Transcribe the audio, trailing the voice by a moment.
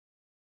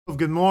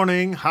Good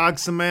morning, Hag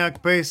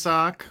Sameach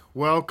Pesach.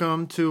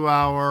 Welcome to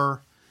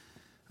our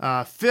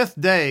fifth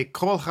day,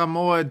 Kol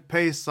Hamoed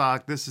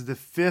Pesach. This is the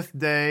fifth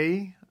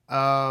day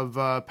of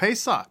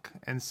Pesach.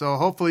 And so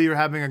hopefully you're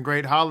having a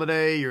great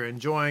holiday. You're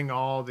enjoying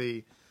all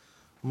the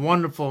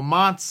wonderful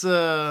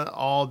matzah,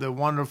 all the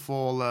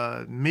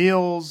wonderful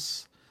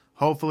meals.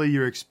 Hopefully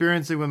you're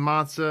experiencing with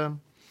matzah.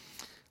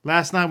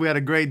 Last night we had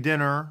a great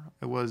dinner.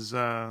 It was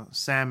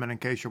salmon, in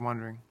case you're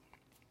wondering.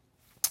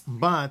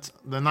 But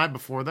the night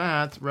before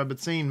that,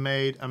 Rebbetzin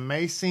made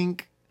amazing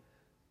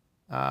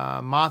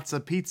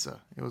matzah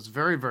pizza. It was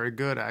very, very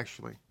good,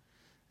 actually.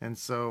 And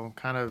so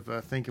kind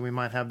of thinking we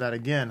might have that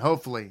again,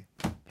 hopefully.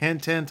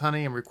 Hint, hint,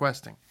 honey, I'm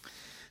requesting.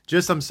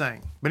 Just I'm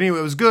saying. But anyway,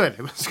 it was good.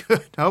 It was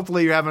good.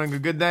 Hopefully you're having a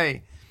good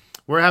day.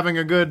 We're having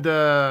a good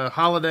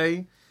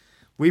holiday.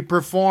 We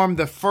performed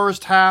the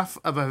first half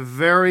of a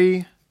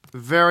very,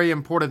 very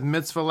important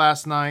mitzvah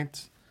last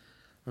night.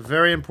 A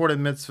very important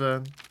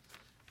mitzvah.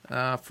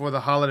 For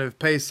the holiday of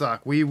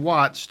Pesach. We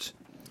watched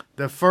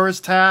the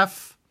first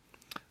half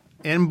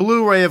in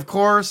Blu-ray, of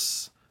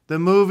course, the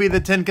movie The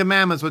Ten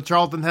Commandments with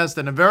Charlton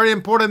Heston. A very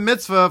important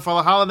mitzvah for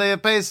the holiday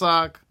of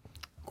Pesach.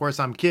 Of course,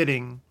 I'm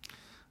kidding.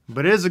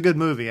 But it is a good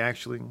movie,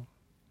 actually.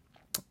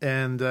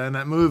 And in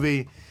that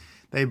movie,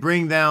 they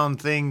bring down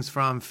things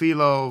from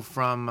Philo,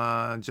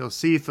 from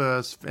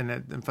Josephus,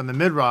 and from the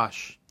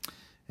Midrash.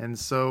 And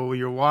so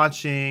you're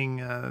watching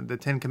the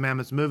Ten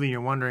Commandments movie, and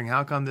you're wondering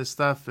how come this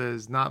stuff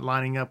is not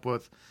lining up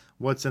with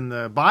what's in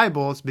the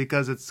Bible. It's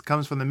because it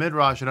comes from the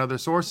Midrash and other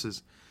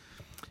sources.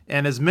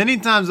 And as many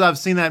times I've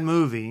seen that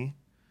movie,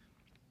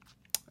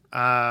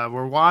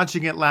 we're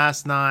watching it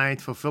last night,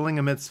 fulfilling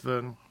a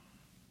mitzvah,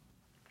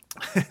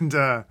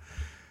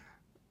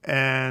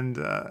 and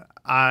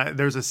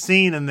there's a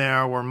scene in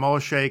there where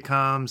Moshe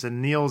comes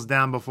and kneels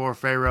down before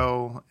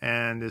Pharaoh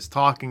and is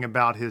talking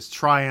about his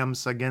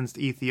triumphs against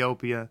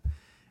Ethiopia.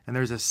 And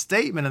there's a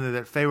statement in there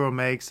that Pharaoh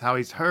makes, how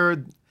he's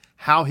heard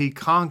how he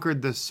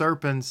conquered the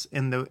serpents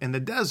in the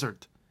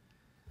desert,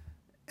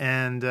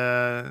 and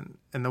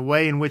the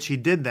way in which he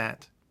did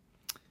that.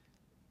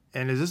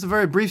 And it's just a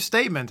very brief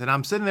statement. And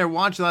I'm sitting there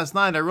watching last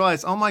night, and I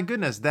realized, oh my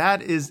goodness,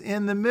 that is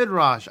in the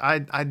Midrash.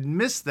 I'd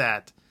missed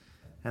that.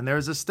 And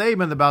there's a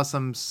statement about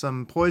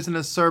some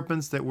poisonous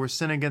serpents that were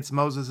sent against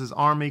Moses'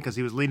 army because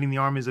he was leading the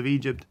armies of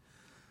Egypt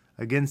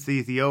against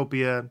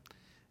Ethiopia.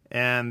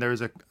 And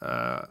there's a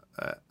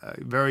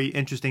very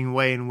interesting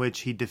way in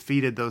which he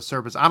defeated those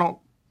serpents. Off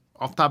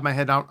the top of my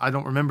head, I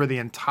don't remember the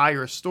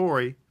entire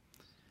story.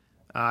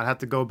 I'd have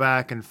to go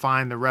back and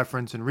find the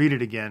reference and read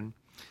it again.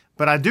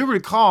 But I do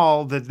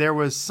recall that there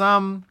was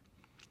some,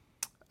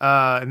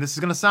 and this is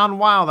going to sound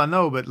wild, I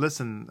know, but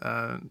listen,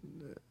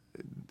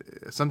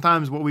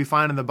 sometimes what we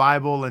find in the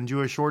Bible and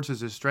Jewish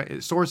sources is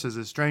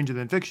stranger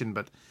than fiction,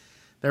 but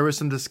there was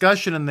some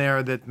discussion in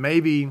there that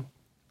maybe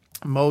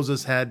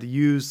Moses had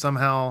used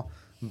somehow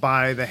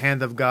by the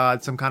hand of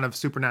God, some kind of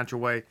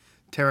supernatural way,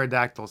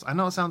 pterodactyls. I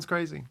know it sounds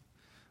crazy,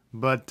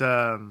 but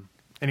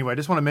anyway, I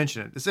just want to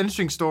mention it. It's an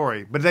interesting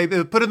story, but they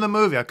put it in the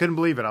movie. I couldn't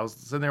believe it. I was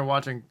sitting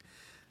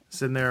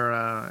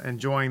there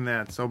enjoying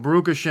that. So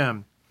Baruch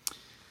Hashem.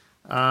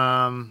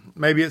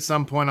 Maybe at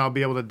some point I'll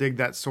be able to dig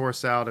that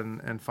source out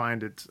and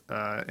find it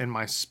in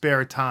my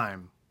spare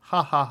time.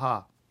 Ha ha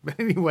ha. But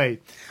anyway,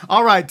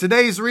 all right,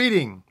 today's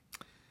reading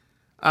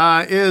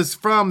is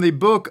from the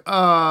book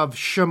of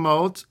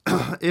Shemot.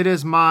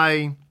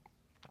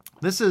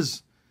 This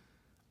is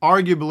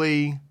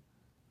arguably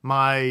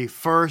my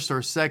first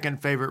or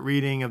second favorite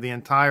reading of the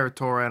entire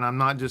Torah, and I'm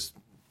not just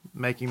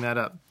making that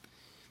up.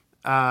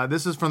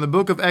 This is from the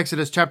book of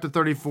Exodus, chapter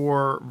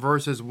 34,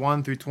 verses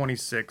 1 through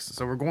 26.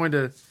 So we're going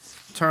to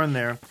turn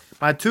there.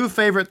 My two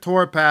favorite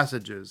Torah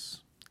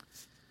passages,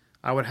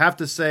 I would have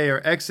to say,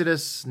 are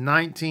Exodus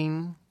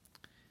 19,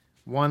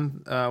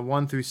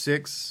 1 through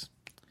 6,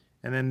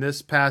 and then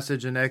this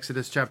passage in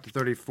Exodus chapter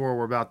 34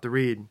 we're about to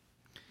read.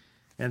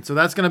 And so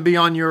that's going to be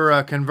on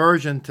your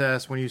conversion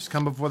test when you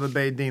come before the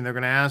Beit Din. They're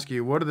going to ask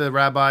you, what are the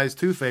rabbi's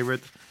two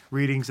favorite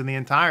readings in the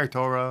entire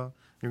Torah?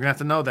 You're going to have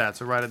to know that,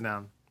 so write it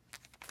down.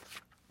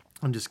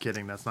 I'm just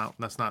kidding. That's not.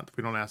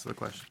 We don't ask the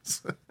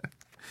questions.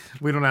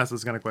 We don't ask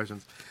those kind of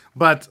questions.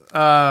 But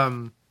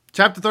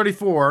chapter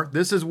 34.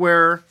 This is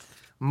where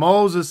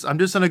Moses. I'm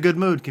just in a good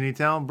mood. Can you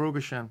tell? Baruch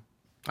Hashem.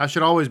 I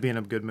should always be in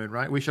a good mood,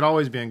 right? We should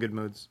always be in good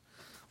moods.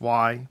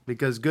 Why?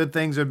 Because good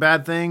things or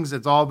bad things,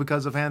 it's all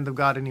because of the hand of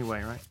God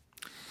anyway, right?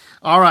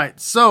 All right.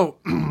 So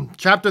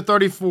chapter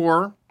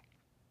 34.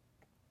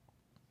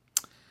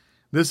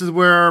 This is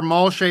where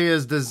Moshe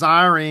is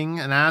desiring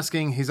and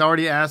asking. He's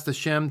already asked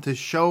Hashem to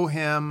show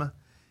him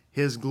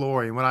his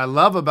glory. And what I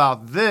love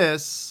about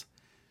this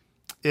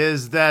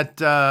is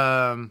that,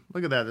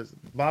 look at that, this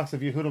box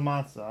of Yehuda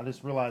Matzah. I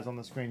just realized on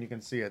the screen you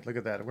can see it. Look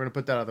at that. We're going to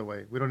put that out of the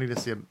way. We don't need to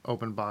see an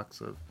open box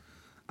of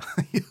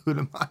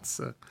Yehuda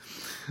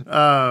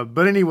Matzah.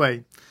 But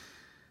anyway,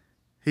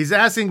 he's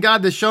asking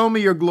God to show me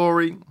your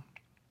glory.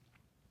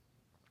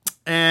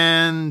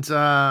 And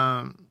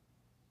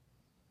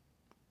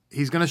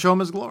he's going to show him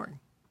his glory.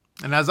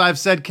 And as I've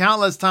said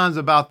countless times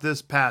about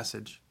this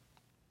passage,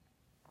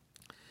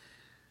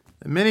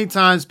 Many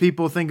times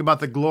people think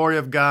about the glory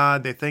of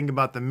God. They think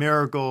about the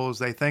miracles.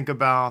 They think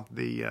about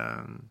the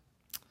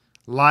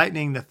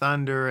lightning, the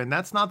thunder, and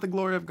that's not the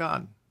glory of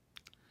God.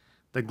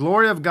 The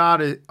glory of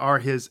God are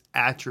his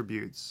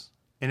attributes.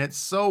 And it's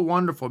so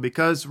wonderful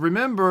because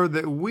remember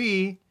that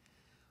we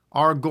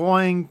are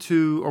going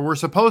to, or we're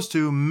supposed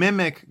to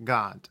mimic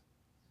God.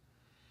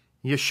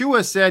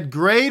 Yeshua said,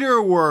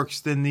 greater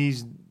works than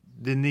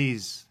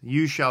these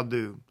you shall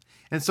do.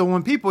 And so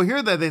when people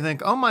hear that, they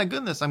think, oh my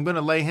goodness, I'm going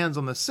to lay hands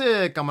on the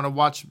sick. I'm going to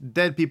watch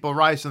dead people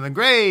rise from the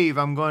grave.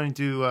 I'm going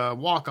to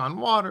walk on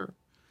water.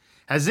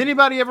 Has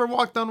anybody ever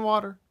walked on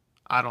water?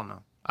 I don't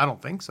know. I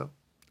don't think so.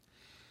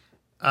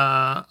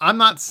 I'm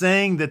not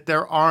saying that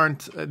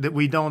that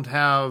we don't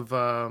have,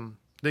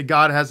 that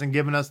God hasn't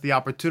given us the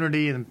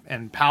opportunity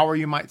and power,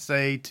 you might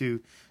say,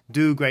 to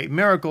do great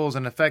miracles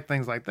and affect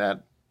things like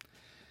that.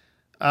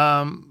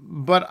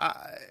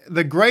 But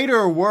the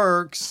greater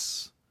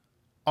works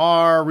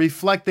are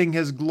reflecting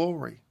his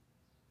glory.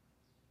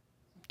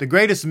 The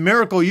greatest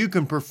miracle you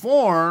can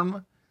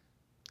perform,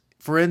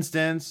 for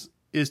instance,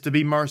 is to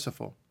be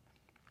merciful.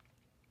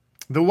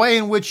 The way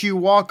in which you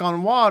walk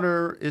on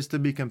water is to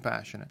be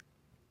compassionate.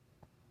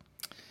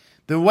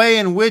 The way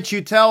in which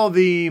you tell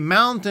the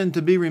mountain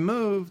to be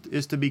removed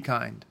is to be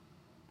kind.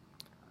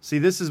 See,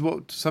 this is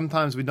what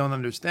sometimes we don't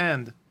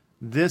understand.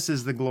 This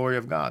is the glory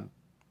of God.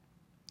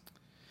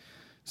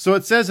 So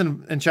it says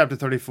in chapter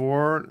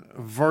 34,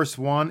 verse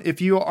 1,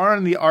 if you are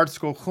in the Art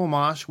Scroll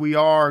Chumash, we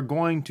are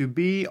going to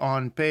be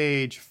on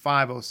page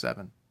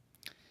 507.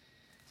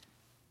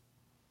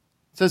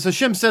 It says,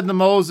 Hashem said to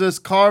Moses,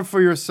 carve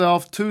for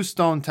yourself 2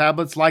 stone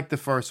tablets like the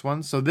first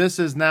one. So this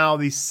is now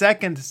the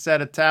second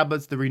set of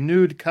tablets, the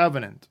renewed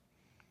covenant.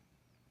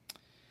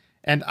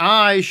 And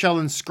I shall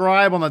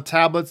inscribe on the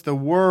tablets the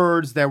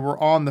words that were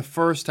on the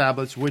first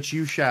tablets, which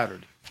you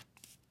shattered.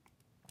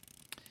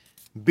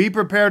 Be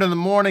prepared in the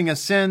morning,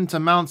 ascend to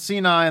Mount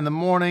Sinai in the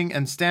morning,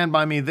 and stand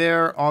by me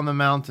there on the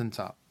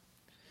mountaintop.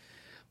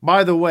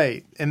 By the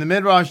way, in the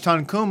Midrash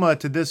Tanchuma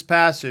to this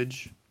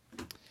passage,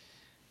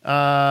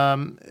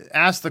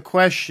 asked the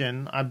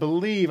question, I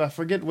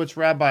forget which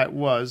rabbi it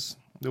was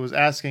that was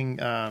asking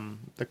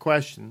the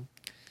question,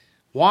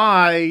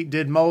 why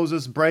did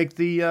Moses break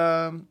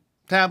the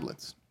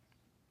tablets?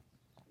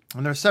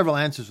 And there are several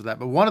answers for that,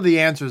 but one of the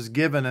answers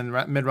given in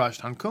Midrash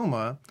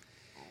Tanchuma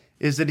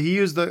is that he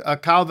used a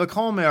kal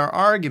v'chomer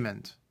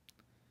argument.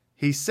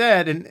 He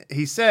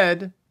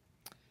said,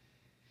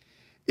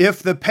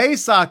 if the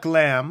Pesach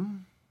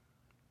lamb,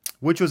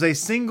 which was a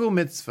single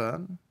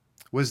mitzvah,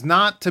 was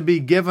not to be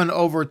given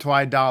over to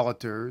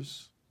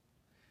idolaters,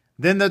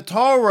 then the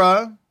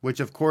Torah, which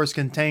of course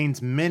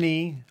contains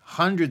many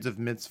hundreds of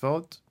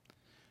mitzvot,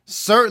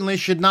 certainly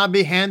should not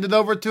be handed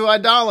over to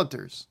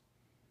idolaters,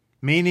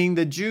 meaning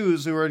the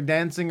Jews who were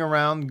dancing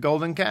around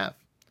golden calf.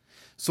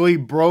 So he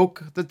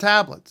broke the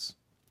tablets.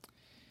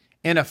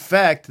 In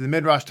effect, the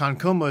Midrash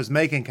Tanchuma is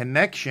making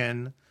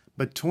connection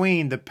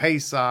between the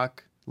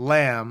Pesach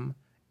lamb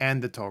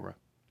and the Torah.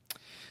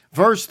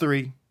 Verse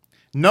 3,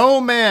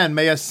 no man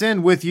may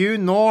ascend with you,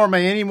 nor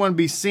may anyone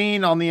be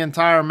seen on the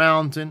entire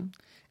mountain.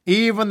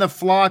 Even the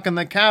flock and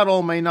the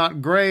cattle may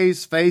not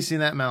graze facing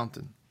that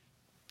mountain.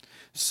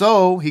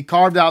 So he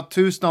carved out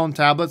 2 stone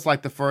tablets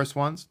like the first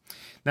ones.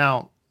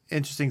 Now,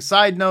 interesting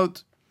side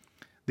note,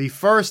 the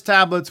first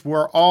tablets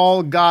were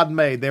all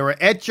God-made. They were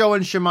Echo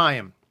and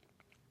Shemayim.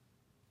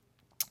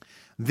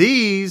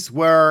 These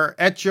were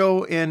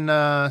Echo in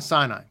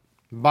Sinai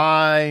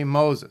by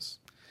Moses.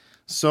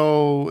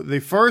 So the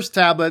first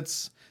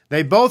tablets,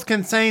 they both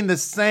contain the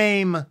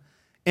same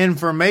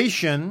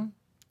information,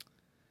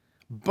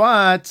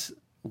 but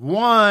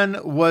one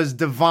was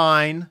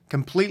divine,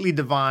 completely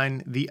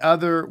divine. The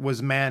other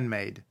was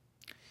man-made.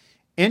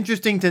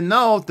 Interesting to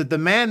note that the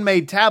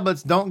man-made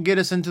tablets don't get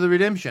us into the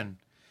redemption.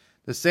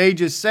 The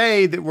sages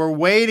say that we're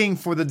waiting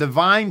for the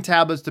divine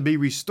tablets to be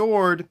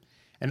restored,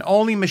 and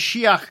only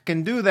Mashiach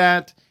can do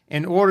that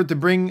in order to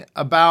bring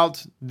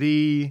about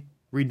the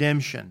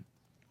redemption.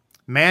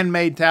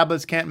 Man-made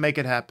tablets can't make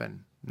it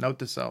happen. Note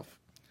to self.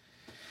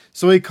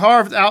 So he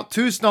carved out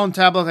 2 stone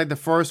tablets like the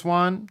first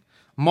one.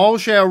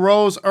 Moshe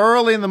arose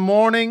early in the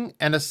morning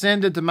and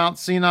ascended to Mount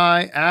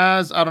Sinai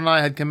as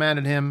Adonai had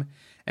commanded him,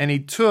 and he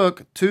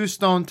took 2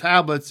 stone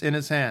tablets in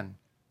his hand.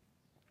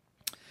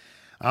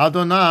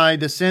 Adonai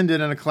descended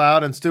in a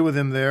cloud and stood with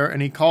him there,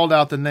 and he called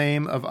out the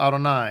name of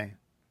Adonai.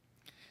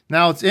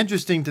 Now it's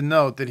interesting to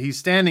note that he's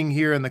standing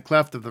here in the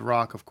cleft of the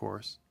rock, of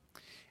course,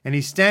 and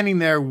he's standing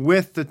there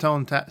with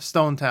the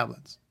stone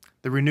tablets,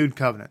 the renewed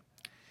covenant.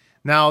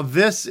 Now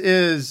this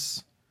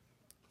is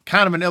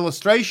kind of an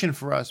illustration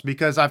for us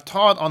because I've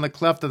taught on the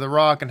cleft of the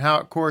rock and how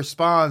it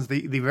corresponds,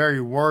 the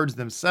very words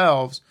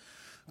themselves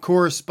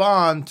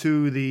correspond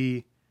to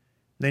the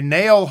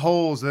nail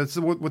holes. That's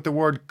what the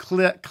word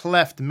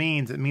cleft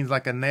means. It means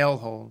like a nail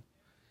hole.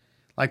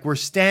 Like we're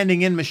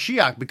standing in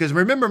Mashiach. Because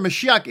remember,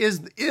 Mashiach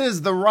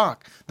is the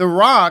rock. The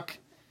rock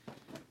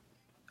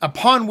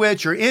upon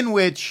which or in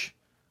which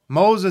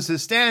Moses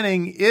is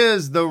standing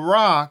is the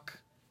rock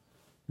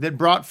that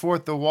brought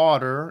forth the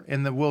water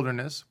in the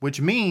wilderness,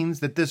 which means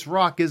that this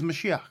rock is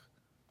Mashiach.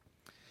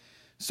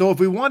 So if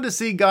we want to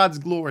see God's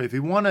glory, if we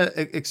want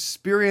to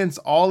experience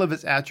all of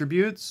his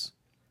attributes,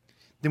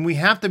 then we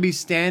have to be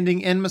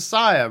standing in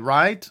Messiah,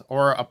 right?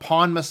 Or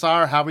upon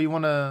Messiah, however you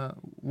want to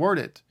word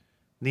it.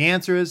 The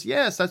answer is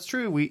yes, that's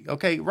true.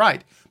 Okay,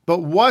 right. But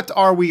what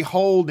are we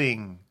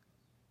holding?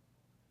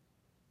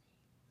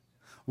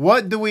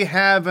 What do we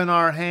have in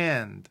our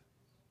hand?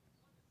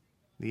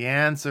 The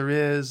answer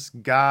is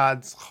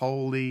God's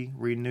holy,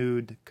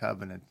 renewed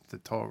covenant, the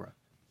Torah.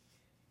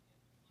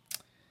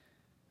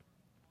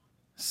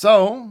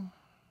 So,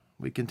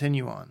 we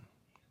continue on.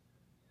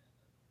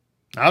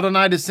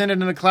 Adonai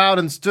descended in a cloud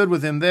and stood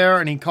with him there,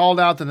 and he called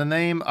out to the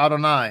name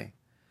Adonai.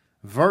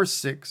 Verse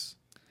 6.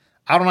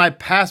 Adonai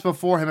passed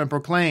before him and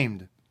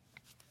proclaimed,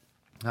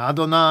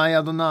 Adonai,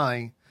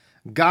 Adonai,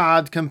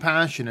 God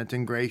compassionate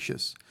and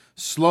gracious,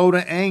 slow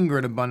to anger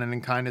and abundant in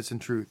kindness and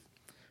truth,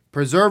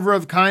 preserver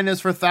of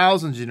kindness for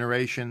 1,000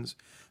 generations,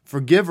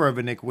 forgiver of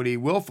iniquity,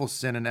 willful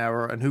sin and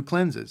error, and who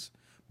cleanses,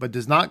 but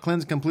does not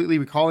cleanse completely,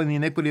 recalling the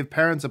iniquity of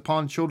parents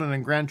upon children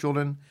and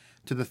grandchildren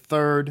to the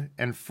 3rd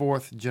and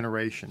 4th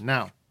generation.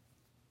 Now,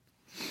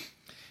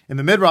 in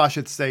the Midrash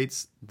it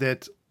states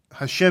that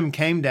Hashem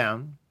came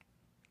down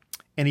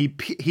and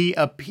he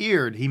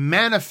appeared, he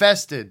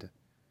manifested.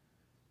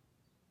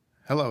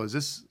 Hello,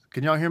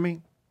 can y'all hear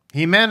me?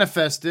 He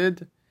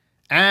manifested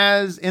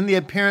as in the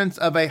appearance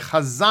of a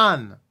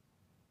chazan.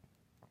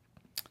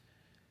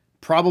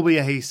 Probably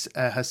a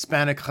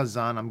Hispanic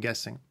chazan, I'm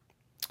guessing.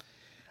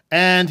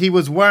 And he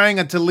was wearing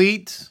a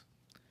talit,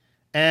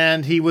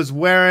 and he was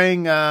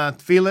wearing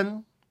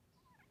tefillin,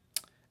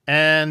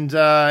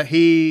 and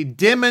he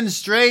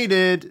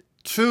demonstrated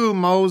to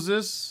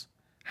Moses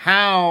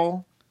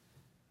how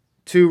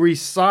to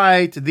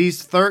recite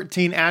these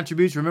 13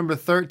 attributes. Remember,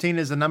 13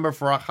 is the number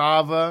for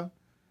Ahava.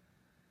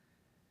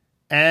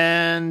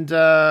 And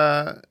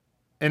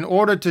in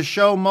order to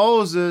show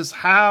Moses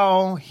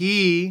how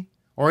he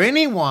or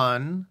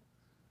anyone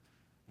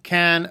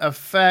can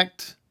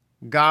affect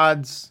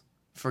God's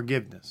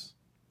forgiveness.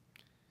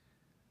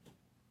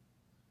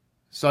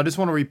 So I just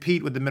want to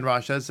repeat what the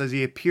Midrash says. It says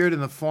he appeared in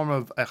the form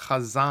of a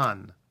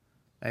chazan.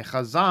 A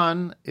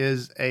chazan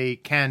is a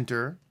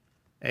cantor,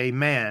 a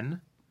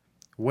man,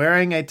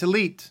 wearing a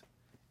talit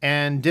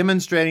and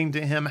demonstrating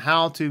to him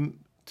how to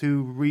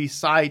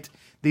recite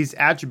these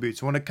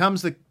attributes. When it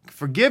comes to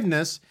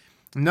forgiveness,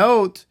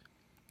 note,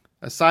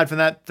 aside from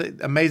that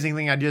amazing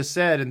thing I just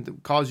said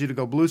and caused you to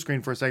go blue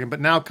screen for a second,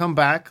 but now come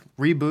back,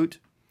 reboot,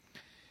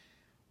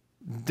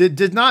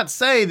 did not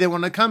say that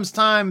when it comes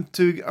time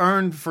to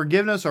earn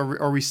forgiveness or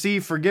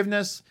receive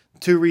forgiveness,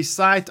 to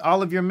recite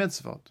all of your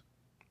mitzvot,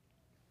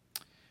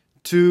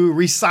 to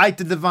recite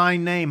the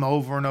divine name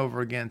over and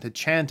over again, to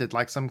chant it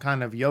like some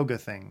kind of yoga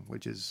thing,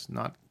 which is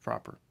not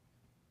proper.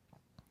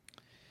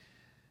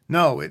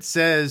 No, it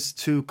says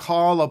to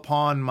call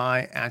upon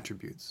my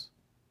attributes.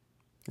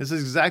 This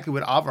is exactly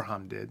what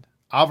Avraham did.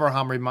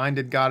 Avraham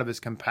reminded God of his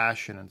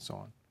compassion and so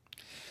on.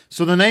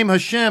 So the name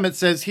Hashem, it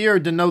says here,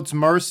 denotes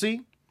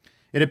mercy.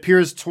 It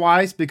appears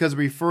twice because it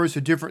refers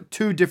to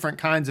two different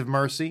kinds of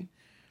mercy.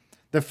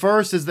 The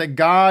first is that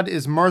God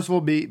is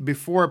merciful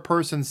before a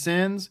person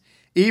sins,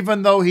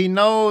 even though he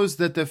knows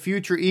that the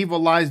future evil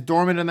lies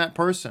dormant in that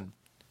person.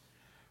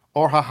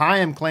 Or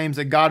Hahayim claims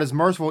that God is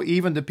merciful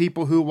even to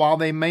people who, while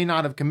they may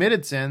not have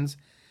committed sins,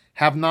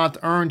 have not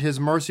earned his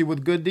mercy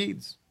with good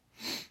deeds.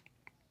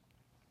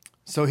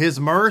 So his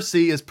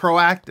mercy is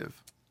proactive.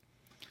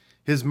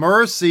 His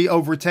mercy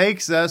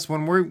overtakes us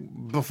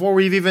before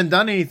we've even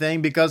done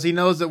anything, because he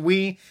knows that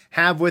we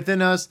have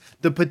within us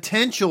the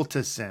potential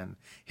to sin.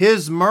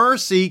 His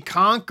mercy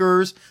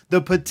conquers the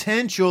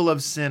potential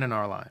of sin in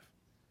our life.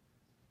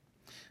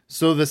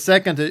 So the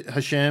second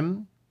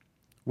Hashem,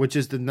 which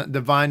is the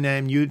divine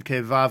name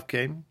Yud-Ke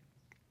Vav-Ke,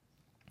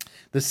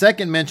 the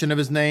second mention of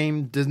his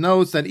name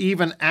denotes that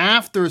even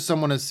after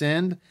someone has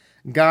sinned,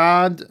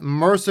 God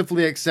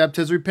mercifully accepts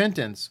his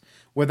repentance.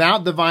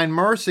 Without divine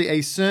mercy,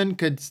 a sin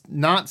could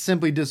not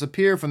simply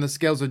disappear from the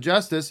scales of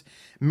justice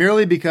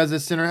merely because the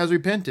sinner has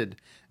repented,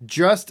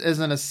 just as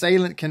an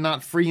assailant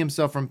cannot free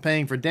himself from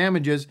paying for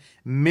damages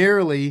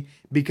merely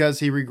because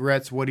he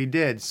regrets what he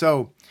did.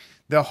 So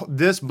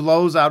this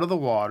blows out of the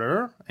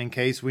water, in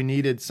case we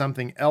needed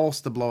something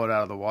else to blow it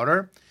out of the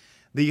water,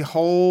 the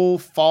whole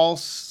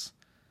false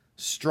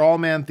straw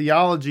man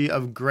theology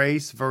of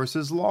grace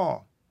versus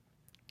law.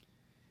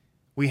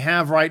 We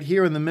have right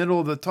here in the middle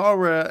of the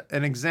Torah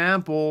an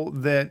example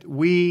that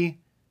we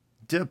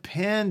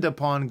depend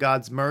upon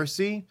God's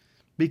mercy,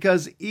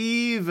 because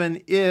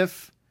even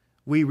if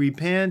we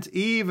repent,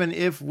 even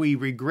if we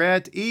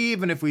regret,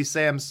 even if we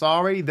say I'm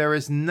sorry, there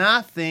is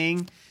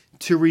nothing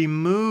to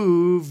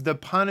remove the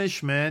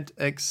punishment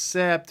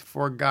except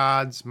for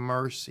God's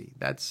mercy.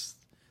 That's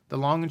the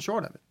long and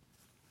short of it.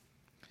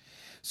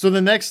 So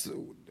the next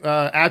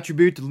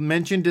attribute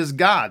mentioned is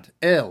God,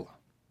 El.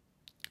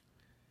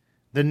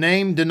 The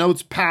name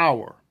denotes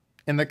power.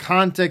 in the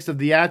context of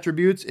the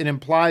attributes, it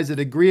implies a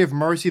degree of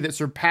mercy that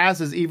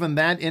surpasses even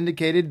that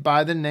indicated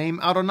by the name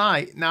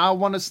Adonai. Now, I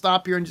want to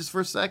stop here just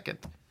for a second.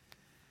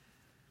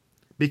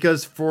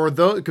 Because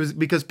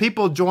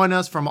people join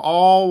us from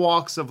all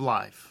walks of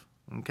life,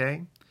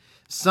 okay?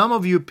 Some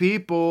of you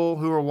people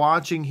who are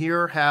watching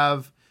here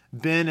have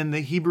been in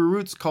the Hebrew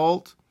roots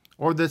cult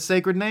or the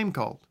sacred name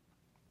cult.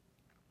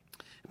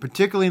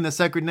 Particularly in the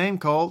sacred name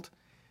cult,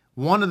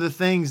 one of the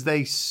things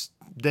it's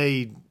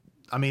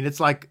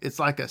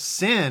like a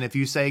sin if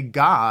you say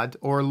God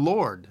or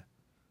Lord,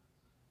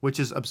 which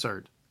is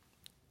absurd.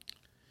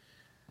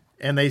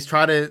 And they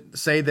try to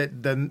say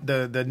that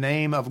the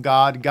name of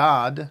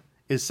God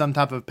is some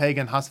type of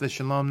pagan Has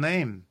v'Shalom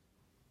name.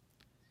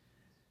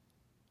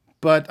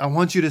 But I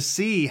want you to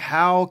see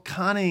how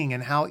cunning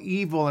and how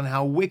evil and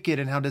how wicked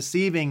and how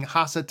deceiving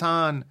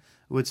Hasatan,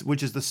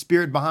 which is the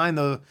spirit behind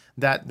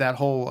that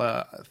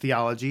whole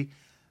theology,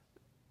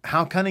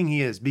 how cunning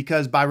he is.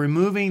 Because by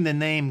removing the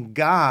name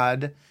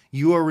God,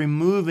 you are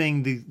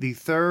removing the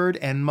third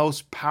and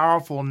most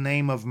powerful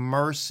name of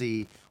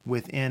mercy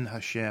within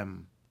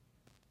Hashem.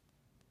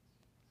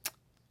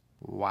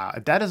 Wow.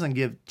 If that doesn't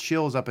give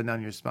chills up and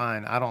down your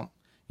spine,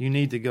 you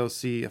need to go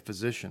see a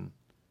physician.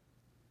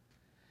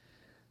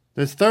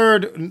 The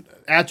third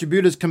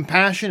attribute is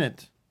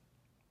compassionate.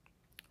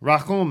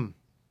 Rachum.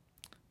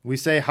 We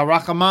say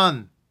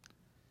harachaman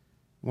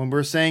when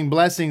we're saying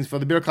blessings for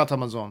the Birkat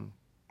Hamazon.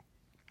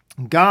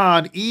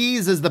 God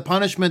eases the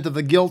punishment of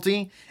the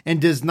guilty and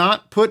does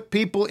not put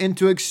people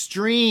into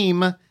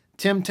extreme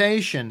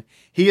temptation.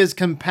 He is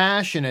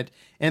compassionate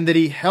and that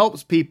he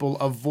helps people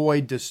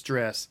avoid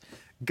distress.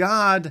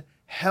 God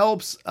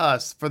helps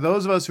us. For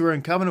those of us who are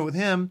in covenant with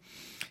him,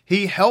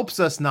 he helps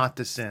us not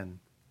to sin.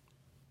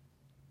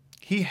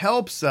 He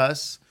helps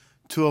us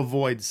to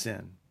avoid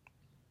sin.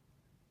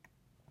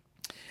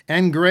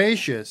 And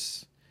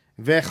gracious,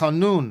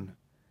 vechanun.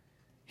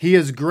 He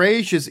is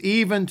gracious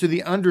even to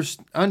the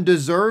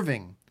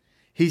undeserving.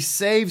 He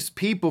saves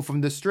people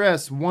from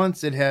distress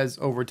once it has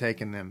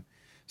overtaken them.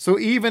 So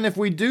even if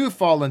we do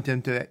fall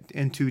into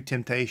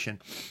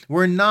temptation,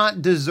 we're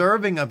not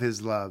deserving of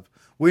his love.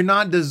 We're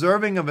not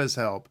deserving of his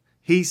help.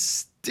 He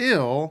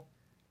still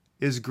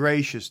is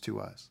gracious to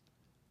us.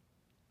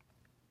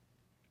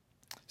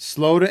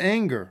 Slow to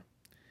anger.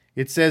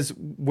 It says,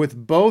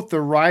 with both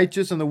the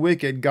righteous and the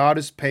wicked, God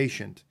is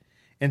patient.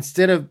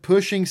 Instead of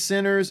pushing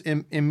sinners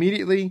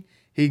immediately,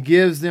 he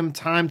gives them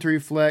time to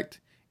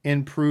reflect,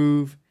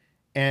 improve,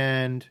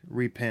 and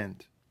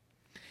repent.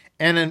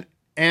 And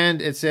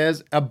it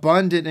says,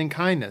 abundant in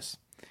kindness.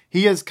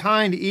 He is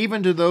kind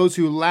even to those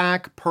who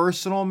lack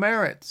personal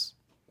merits.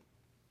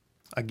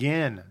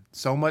 Again,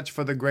 so much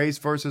for the grace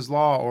versus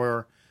law,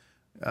 or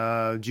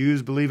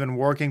Jews believe in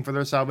working for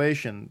their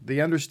salvation.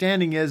 The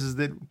understanding is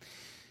that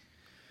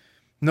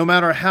no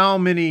matter how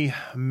many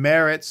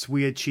merits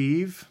we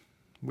achieve,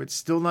 it's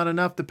still not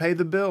enough to pay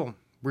the bill.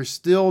 We're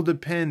still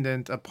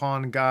dependent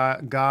upon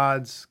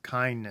God's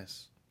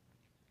kindness.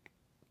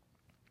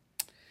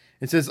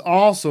 It says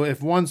also,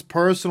 if one's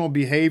personal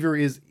behavior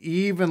is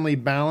evenly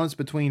balanced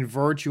between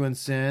virtue and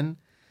sin,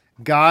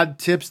 God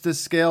tips the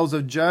scales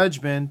of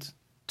judgment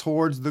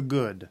towards the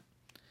good.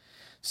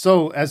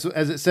 So, as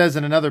it says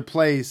in another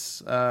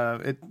place,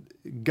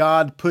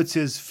 God puts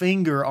his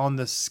finger on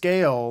the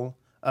scale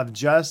of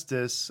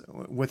justice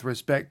with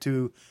respect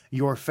to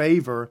your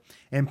favor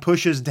and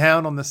pushes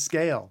down on the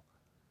scale.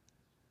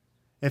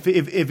 If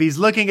he's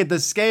looking at the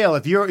scale,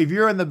 if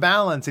you're in the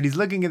balance and he's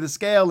looking at the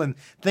scale and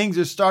things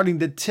are starting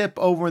to tip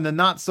over in the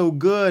not so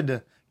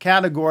good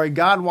category,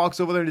 God walks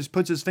over there and just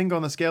puts his finger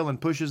on the scale and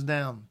pushes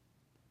down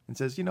and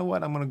says, you know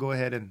what, I'm going to go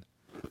ahead and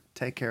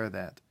take care of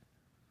that.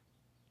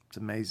 It's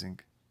amazing.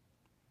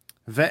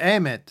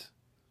 Ve'emet,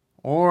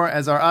 or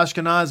as our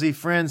Ashkenazi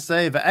friends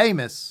say,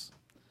 ve'emes,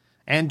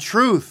 and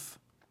truth.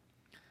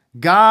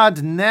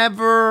 God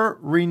never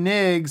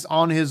reneges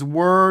on his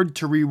word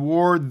to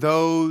reward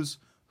those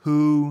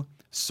who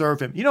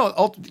serve him. You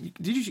know,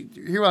 did you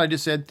hear what I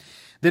just said?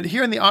 That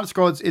here in the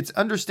ArtScroll, it's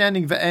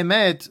understanding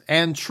ve'emet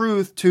and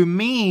truth to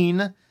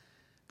mean,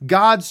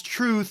 God's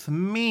truth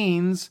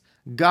means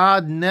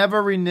God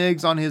never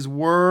reneges on his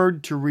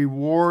word to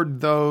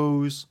reward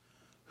those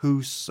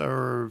who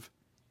serve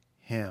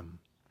him.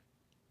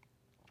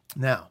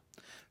 Now,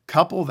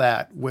 couple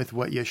that with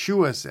what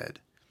Yeshua said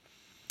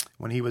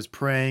when he was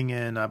praying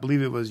in, I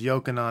believe it was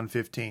Yochanan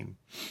 15.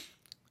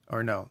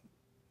 Or no,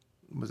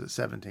 was it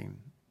 17?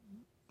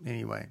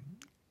 Anyway,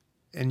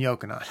 in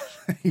Yochanan.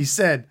 He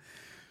said,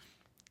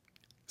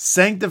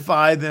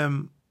 sanctify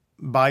them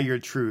by your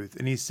truth.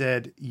 And he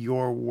said,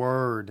 your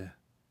word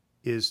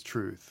is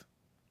truth.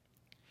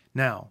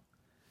 Now,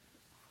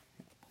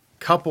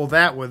 couple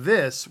that with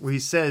this, where he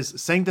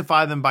says,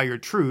 sanctify them by your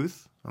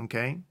truth,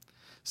 okay?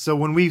 So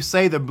when we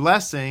say the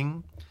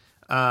blessing,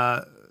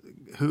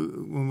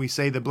 when we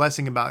say the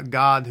blessing about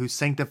God who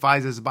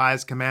sanctifies us by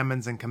his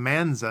commandments and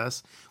commands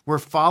us, we're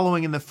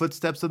following in the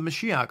footsteps of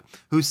Mashiach,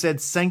 who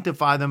said,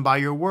 sanctify them by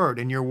your word,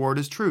 and your word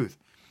is truth.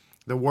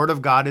 The word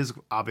of God is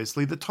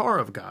obviously the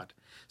Torah of God.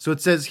 So it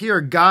says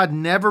here, God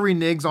never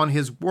reneges on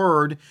his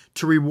word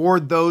to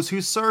reward those who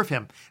serve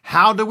him.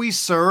 How do we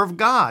serve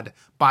God?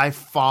 By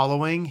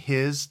following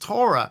his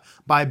Torah,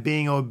 by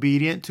being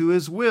obedient to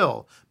his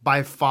will,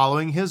 by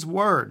following his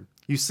word.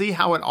 You see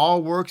how it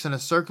all works in a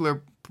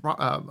circular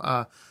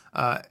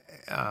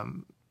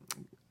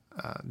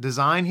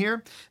design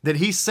here? That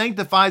he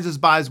sanctifies us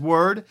by his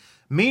word.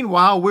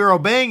 Meanwhile, we're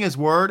obeying his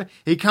word.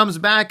 He comes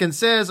back and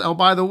says, oh,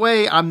 by the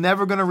way, I'm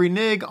never going to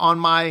renege on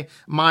my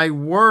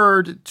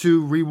word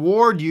to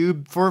reward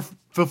you for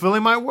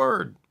fulfilling my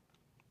word.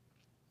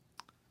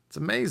 It's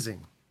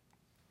amazing.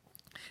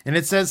 And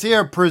it says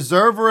here,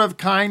 preserver of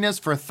kindness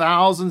for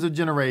thousands of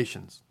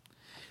generations.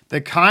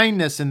 The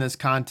kindness in this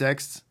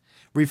context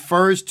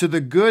refers to the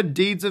good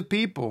deeds of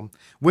people,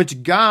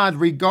 which God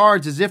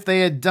regards as if they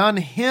had done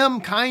him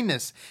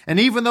kindness. And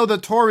even though the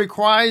Torah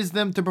requires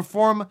them to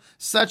perform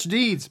such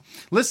deeds.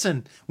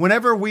 Listen,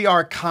 whenever we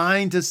are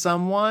kind to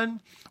someone,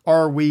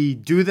 or we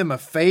do them a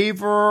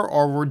favor,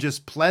 or we're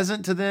just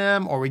pleasant to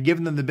them, or we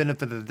give them the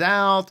benefit of the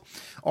doubt,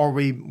 or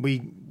we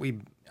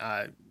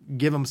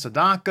give them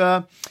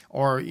tzedakah,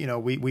 or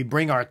we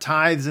bring our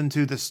tithes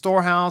into the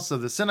storehouse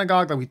of the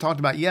synagogue like we talked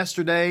about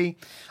yesterday.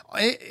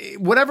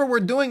 Whatever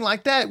we're doing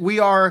like that,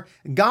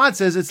 God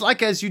says, it's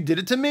like as you did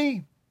it to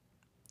me.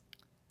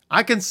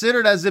 I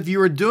consider it as if you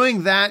were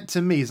doing that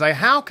to me. It's like,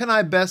 how can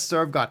I best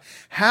serve God?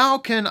 How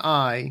can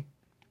I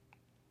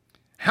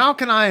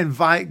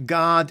invite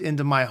God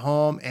into my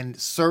home and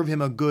serve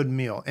him a good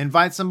meal?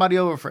 Invite somebody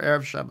over for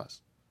Erev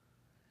Shabbos.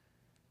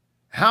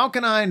 How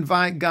can I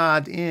invite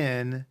God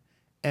in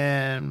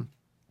and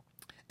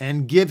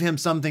give him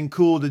something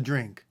cool to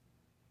drink?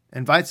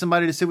 Invite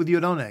somebody to sit with you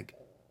at Oneg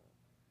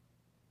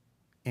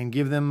and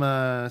give them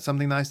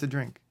something nice to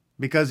drink.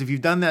 Because if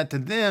you've done that to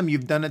them,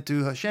 you've done it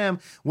to Hashem,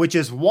 which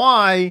is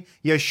why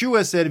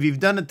Yeshua said, if you've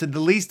done it to the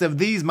least of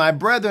these, my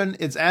brethren,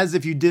 it's as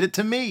if you did it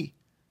to me.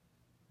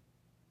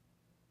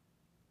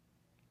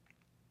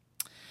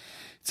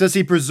 It says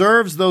he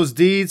preserves those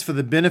deeds for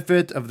the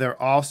benefit of their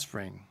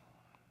offspring,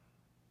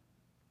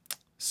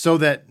 so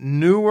that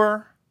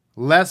newer,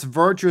 less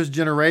virtuous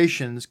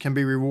generations can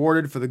be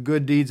rewarded for the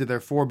good deeds of their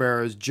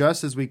forebears,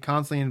 just as we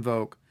constantly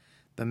invoke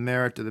the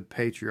merit of the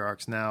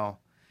patriarchs. Now,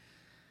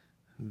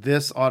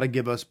 this ought to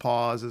give us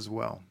pause as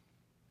well.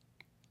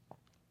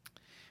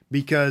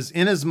 Because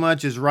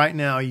inasmuch as right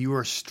now you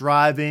are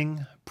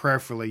striving,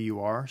 prayerfully you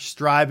are,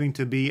 striving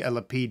to be a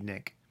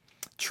Lapidnik,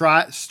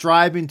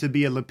 striving to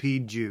be a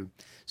Lapid Jew,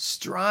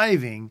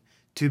 striving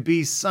to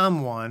be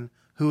someone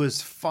who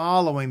is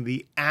following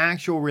the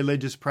actual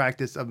religious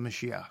practice of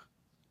Mashiach.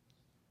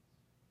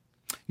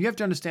 You have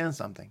to understand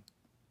something.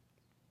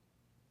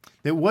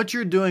 That what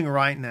you're doing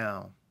right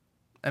now,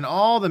 and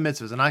all the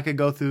mitzvahs, and I could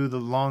go through the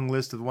long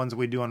list of the ones that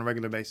we do on a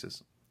regular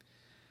basis,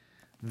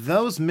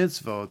 those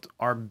mitzvot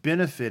are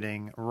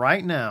benefiting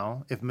right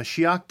now, if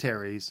Mashiach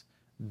tarries,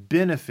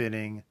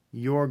 benefiting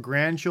your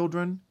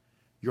grandchildren,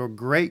 your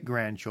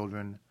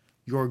great-grandchildren,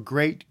 your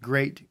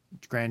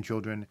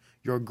great-great-grandchildren,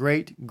 your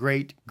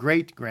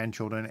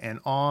great-great-great-grandchildren, and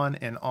on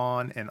and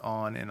on and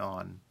on and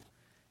on.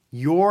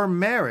 Your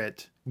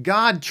merit,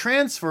 God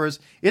transfers.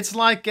 It's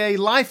like a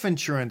life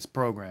insurance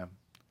program.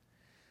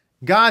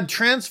 God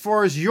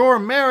transfers your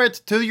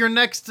merit to your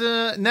next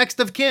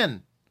of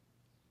kin.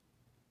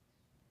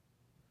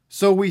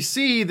 So we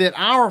see that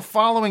our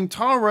following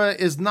Torah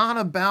is not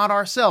about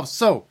ourselves.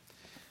 So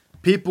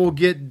people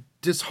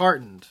get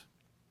disheartened.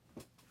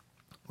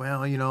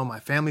 Well,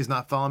 my family's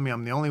not following me.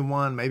 I'm the only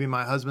one. Maybe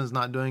my husband's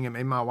not doing it.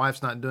 Maybe my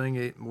wife's not doing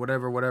it.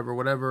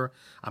 Whatever.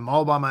 I'm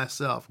all by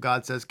myself.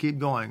 God says, keep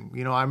going.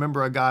 I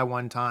remember a guy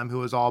one time who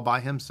was all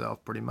by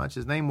himself pretty much.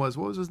 His name was,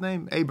 what was his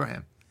name?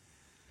 Abraham.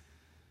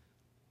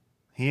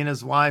 He and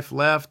his wife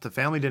left. The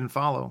family didn't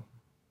follow.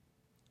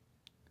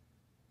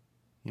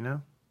 He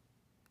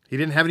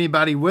didn't have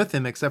anybody with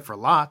him except for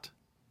Lot.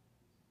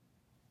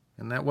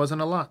 And that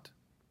wasn't a lot.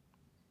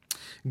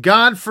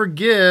 God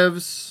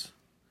forgives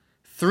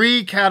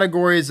 3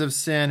 categories of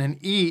sin, and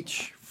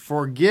each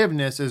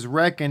forgiveness is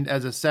reckoned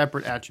as a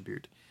separate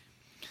attribute.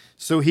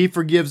 So he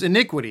forgives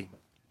iniquity,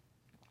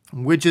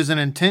 which is an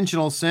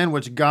intentional sin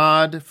which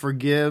God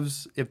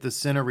forgives if the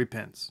sinner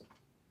repents.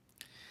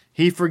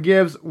 He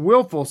forgives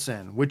willful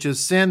sin, which is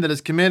sin that is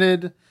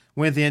committed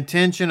with the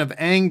intention of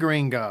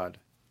angering God.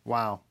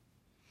 Wow.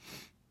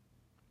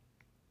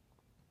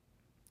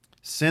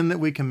 Sin that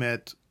we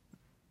commit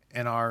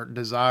and our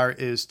desire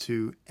is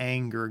to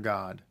anger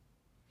God.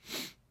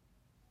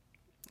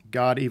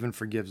 God even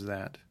forgives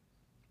that.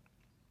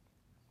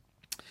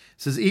 It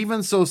says,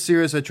 even so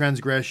serious a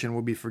transgression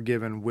will be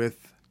forgiven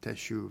with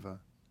teshuvah.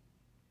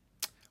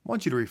 I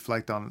want you to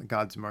reflect on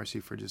God's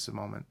mercy for just a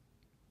moment.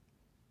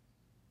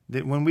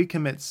 That when we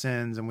commit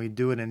sins and we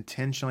do it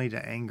intentionally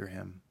to anger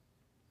him,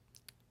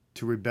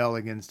 to rebel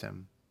against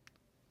him,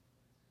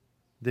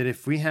 that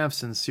if we have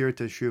sincere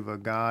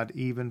teshuvah, God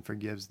even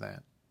forgives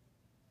that.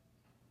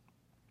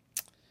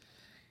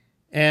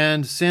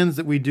 And sins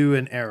that we do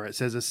in error. It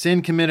says a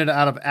sin committed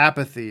out of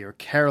apathy or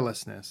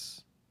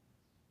carelessness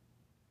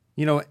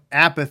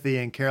Apathy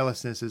and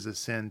carelessness is a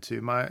sin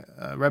too. My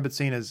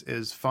Rebbetzin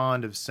is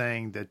fond of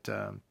saying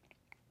that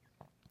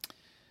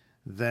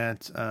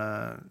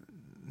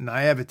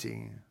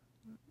naivety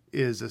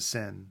is a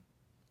sin.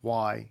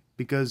 Why?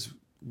 Because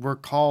we're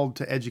called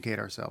to educate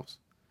ourselves.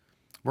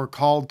 We're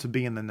called to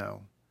be in the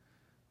know.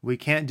 We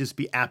can't just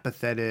be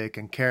apathetic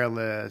and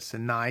careless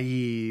and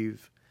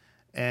naive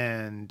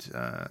and,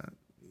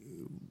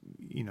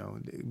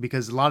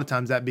 because a lot of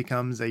times that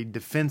becomes a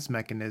defense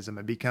mechanism.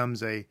 It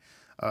becomes an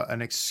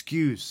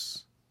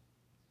excuse.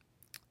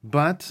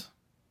 But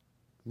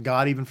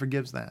God even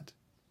forgives that.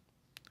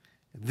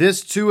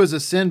 This too is a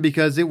sin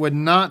because it would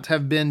not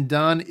have been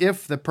done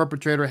if the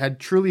perpetrator had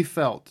truly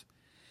felt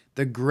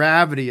the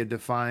gravity of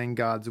defying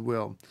God's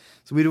will.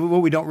 So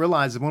what we don't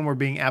realize is when we're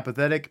being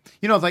apathetic,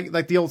 it's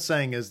like the old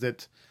saying is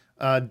that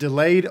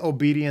delayed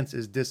obedience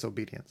is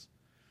disobedience.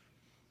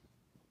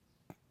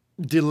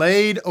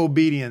 Delayed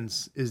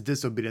obedience is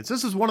disobedience.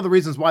 This is one of the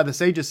reasons why the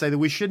sages say that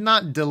we should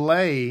not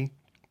delay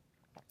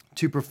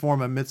to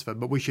perform a mitzvah,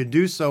 but we should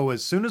do so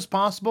as soon as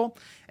possible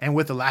and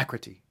with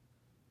alacrity.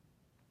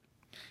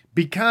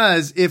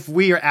 Because if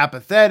we are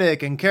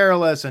apathetic and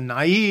careless and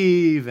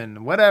naive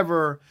and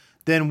whatever,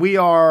 then we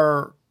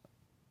are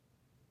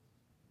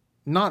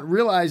not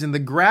realizing the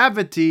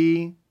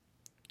gravity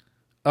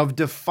of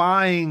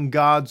defying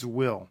God's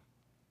will.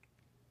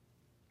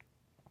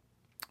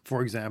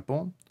 For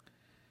example,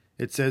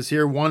 it says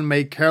here, one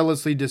may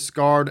carelessly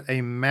discard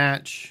a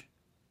match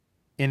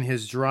in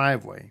his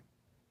driveway,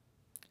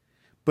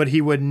 but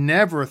he would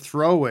never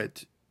throw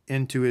it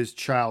into his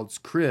child's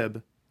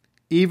crib,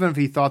 even if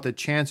he thought the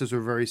chances were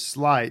very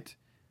slight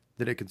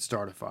that it could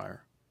start a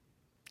fire.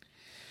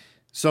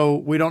 So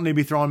we don't need to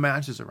be throwing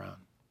matches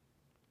around,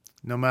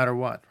 no matter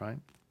what, right?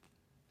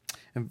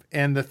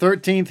 And the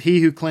 13th,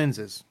 he who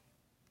cleanses.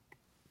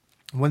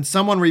 When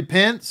someone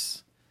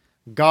repents,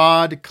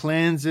 God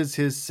cleanses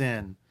his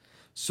sin,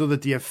 so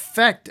that the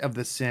effect of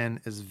the sin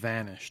is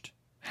vanished.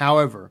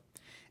 However,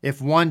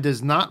 if one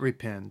does not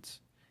repent,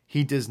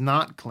 he does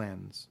not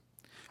cleanse.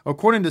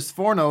 According to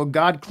Sforno,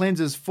 God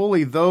cleanses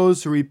fully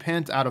those who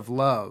repent out of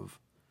love.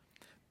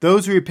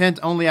 Those who repent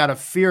only out of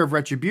fear of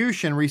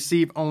retribution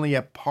receive only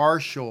a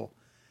partial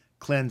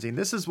cleansing.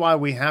 This is why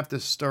we have to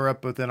stir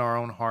up within our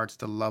own hearts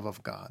the love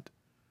of God.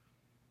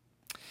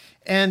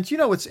 And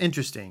it's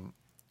interesting,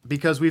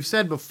 because we've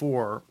said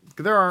before,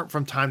 there are,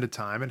 from time to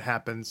time, it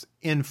happens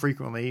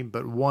infrequently,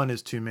 but one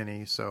is too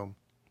many.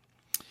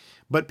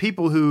 But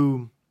people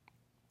who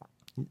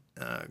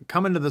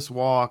come into this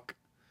walk,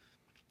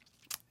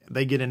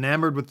 they get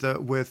enamored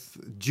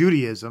with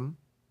Judaism,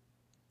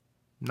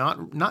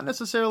 not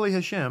necessarily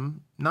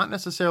Hashem, not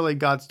necessarily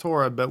God's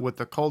Torah, but with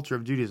the culture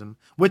of Judaism,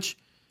 which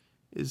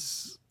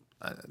is,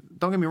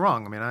 don't get me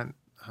wrong. I mean,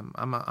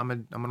 I'm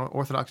an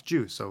Orthodox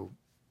Jew, so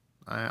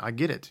I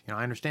get it.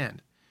 I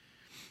understand.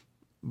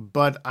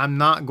 But I'm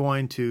not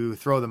going to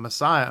throw the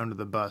Messiah under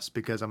the bus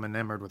because I'm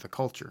enamored with the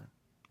culture,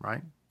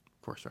 right?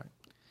 Of course, right.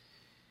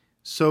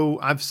 So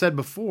I've said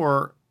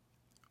before,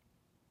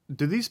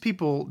 the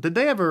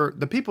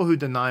people who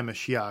deny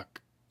Mashiach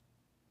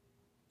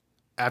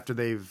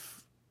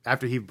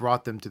after he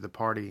brought them to the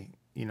party,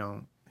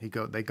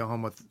 they go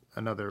home with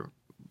another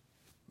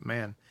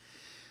man.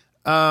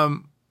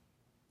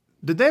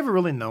 Did they ever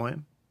really know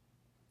him?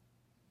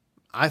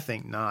 I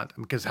think not,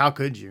 because how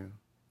could you?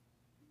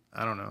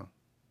 I don't know.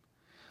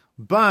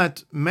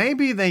 But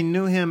maybe they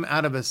knew him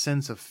out of a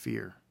sense of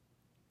fear.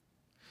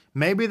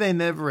 Maybe they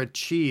never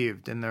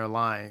achieved in their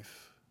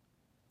life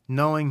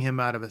knowing him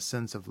out of a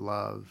sense of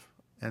love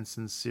and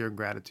sincere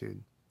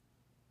gratitude.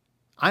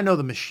 I know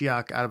the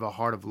Mashiach out of a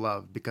heart of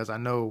love because I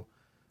know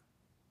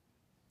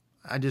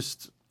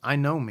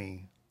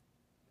me.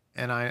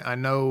 And I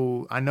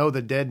know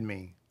the dead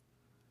me.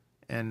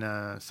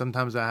 And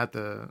sometimes I have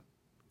to,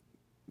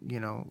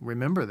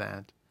 remember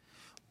that.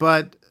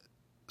 But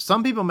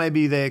some people,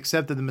 maybe they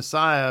accepted the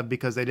Messiah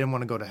because they didn't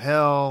want to go to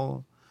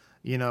hell,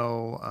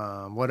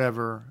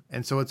 whatever.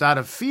 And so it's out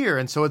of fear.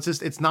 And so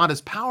it's not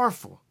as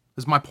powerful,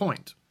 is my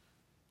point.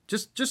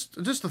 Just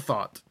a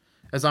thought.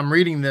 As I'm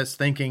reading this,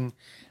 thinking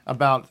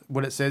about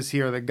what it says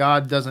here, that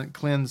God doesn't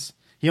cleanse,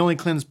 he only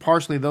cleanses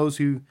partially those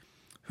who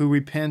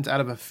repent out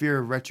of a fear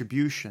of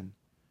retribution.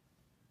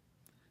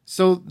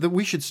 So that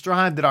we should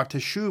strive that our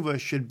teshuvah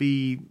should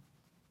be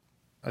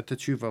a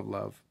teshuvah of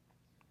love.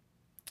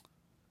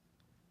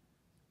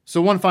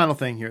 So one final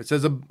thing here. It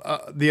says,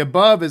 the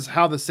above is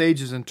how the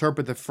sages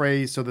interpret the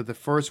phrase so that the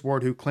first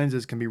word who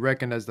cleanses can be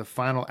reckoned as the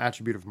final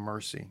attribute of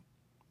mercy.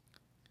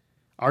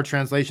 Our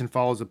translation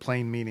follows a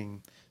plain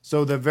meaning.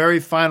 So the very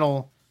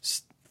final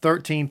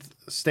 13th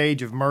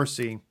stage of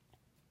mercy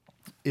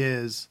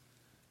is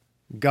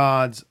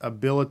God's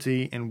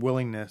ability and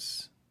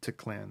willingness to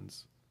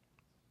cleanse.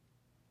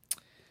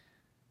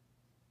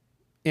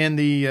 In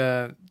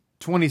the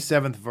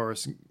 27th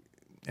verse,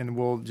 and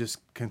we'll just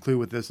conclude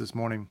with this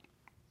morning,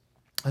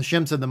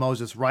 Hashem said to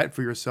Moses, "Write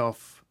for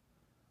yourself,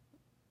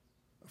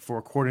 for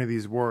according to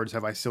these words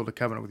have I sealed a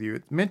covenant with you."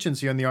 It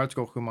mentions here in the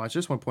article Chumash, I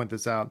just want to point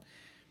this out,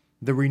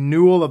 the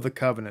renewal of the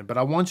covenant. But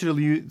I want you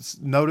to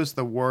notice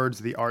the words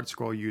the Art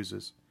Scroll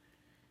uses.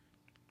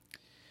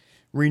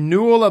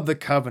 Renewal of the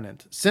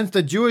covenant. Since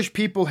the Jewish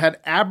people had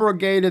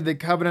abrogated the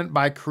covenant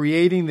by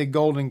creating the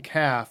golden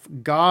calf,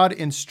 God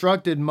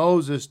instructed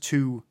Moses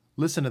to,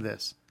 listen to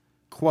this,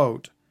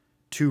 quote,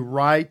 to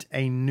write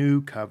a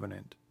new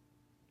covenant.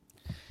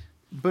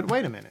 But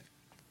wait a minute.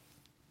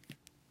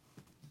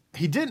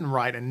 He didn't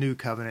write a new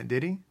covenant,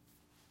 did he?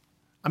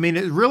 I mean,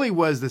 it really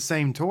was the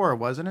same Torah,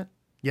 wasn't it?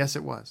 Yes,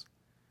 it was.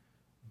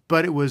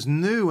 But it was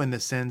new in the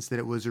sense that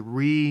it was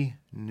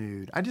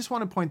renewed. I just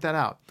want to point that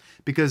out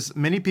because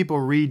many people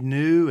read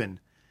new and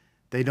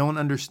they don't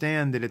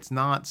understand that it's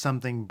not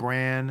something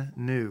brand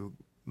new.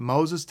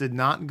 Moses did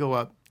not go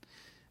up,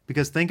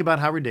 because think about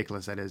how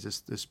ridiculous that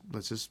is.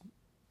 Let's just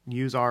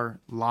use our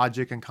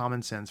logic and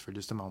common sense for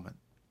just a moment.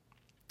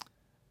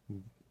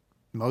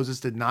 Moses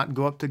did not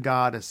go up to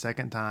God a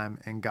second time,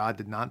 and God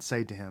did not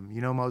say to him,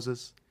 you know,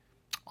 Moses,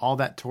 all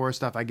that Torah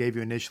stuff I gave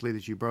you initially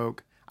that you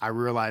broke, I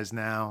realize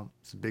now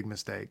it's a big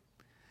mistake.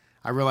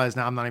 I realize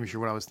now I'm not even sure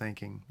what I was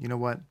thinking. You know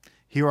what?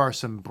 Here are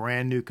some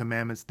brand new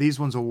commandments. These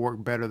ones will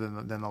work better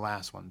than the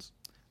last ones.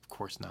 Of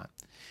course not.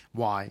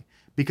 Why?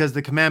 Because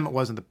the commandment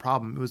wasn't the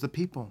problem. It was the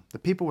people. The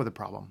people were the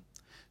problem.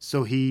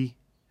 So he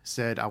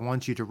said, I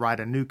want you to write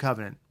a new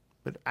covenant.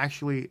 But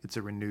actually, it's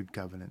a renewed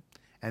covenant.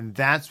 And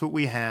that's what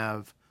we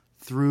have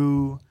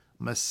through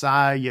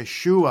Messiah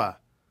Yeshua,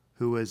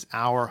 who is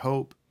our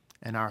hope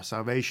and our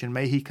salvation.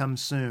 May he come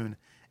soon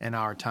in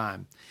our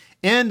time.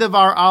 End of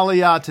our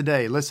Aliyah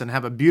today. Listen,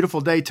 have a beautiful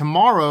day.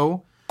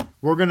 Tomorrow,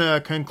 we're going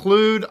to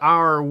conclude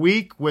our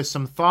week with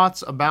some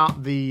thoughts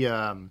about the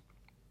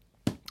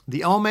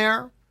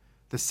Omer,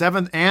 the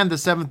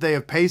seventh day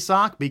of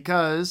Pesach,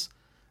 because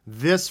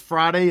this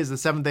Friday is the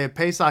seventh day of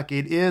Pesach.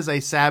 It is a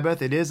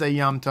Sabbath. It is a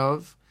Yom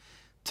Tov.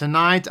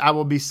 Tonight, I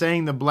will be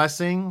saying the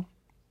blessing,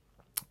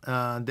 the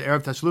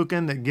Erev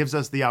Tashlukin, that gives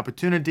us the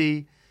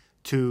opportunity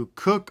to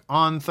cook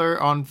on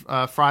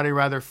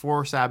Friday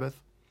for Sabbath.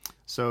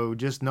 So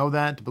just know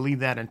that,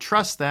 believe that, and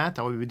trust that.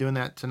 I will be doing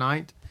that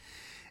tonight.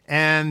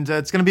 And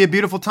it's going to be a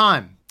beautiful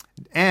time.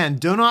 And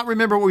do not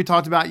remember what we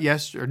talked about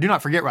yesterday, or do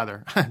not forget,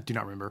 rather. Do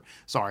not remember.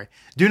 Sorry.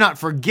 Do not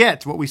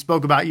forget what we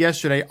spoke about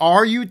yesterday.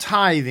 Are you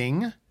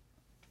tithing?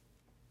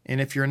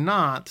 And if you're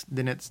not,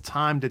 then it's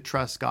time to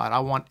trust God. I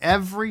want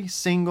every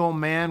single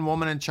man,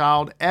 woman, and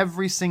child,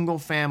 every single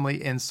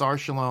family in Sar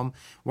Shalom,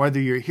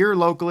 whether you're here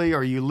locally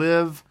or you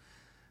live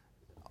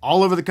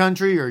all over the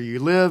country or you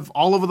live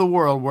all over the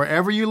world,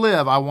 wherever you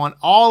live, I want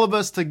all of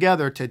us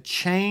together to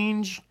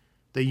change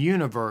the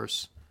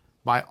universe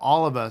by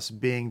all of us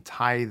being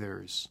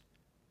tithers.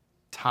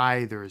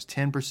 Tithers,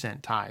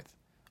 10% tithe.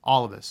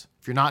 All of us.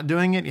 If you're not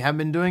doing it, you haven't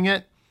been doing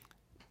it,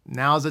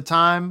 now's the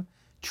time.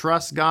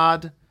 Trust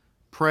God.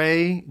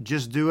 Pray.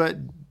 Just do it.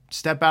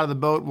 Step out of the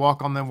boat.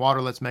 Walk on the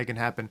water. Let's make it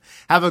happen.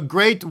 Have a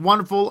great,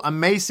 wonderful,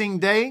 amazing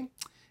day.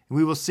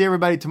 We will see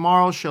everybody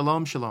tomorrow.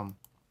 Shalom, shalom.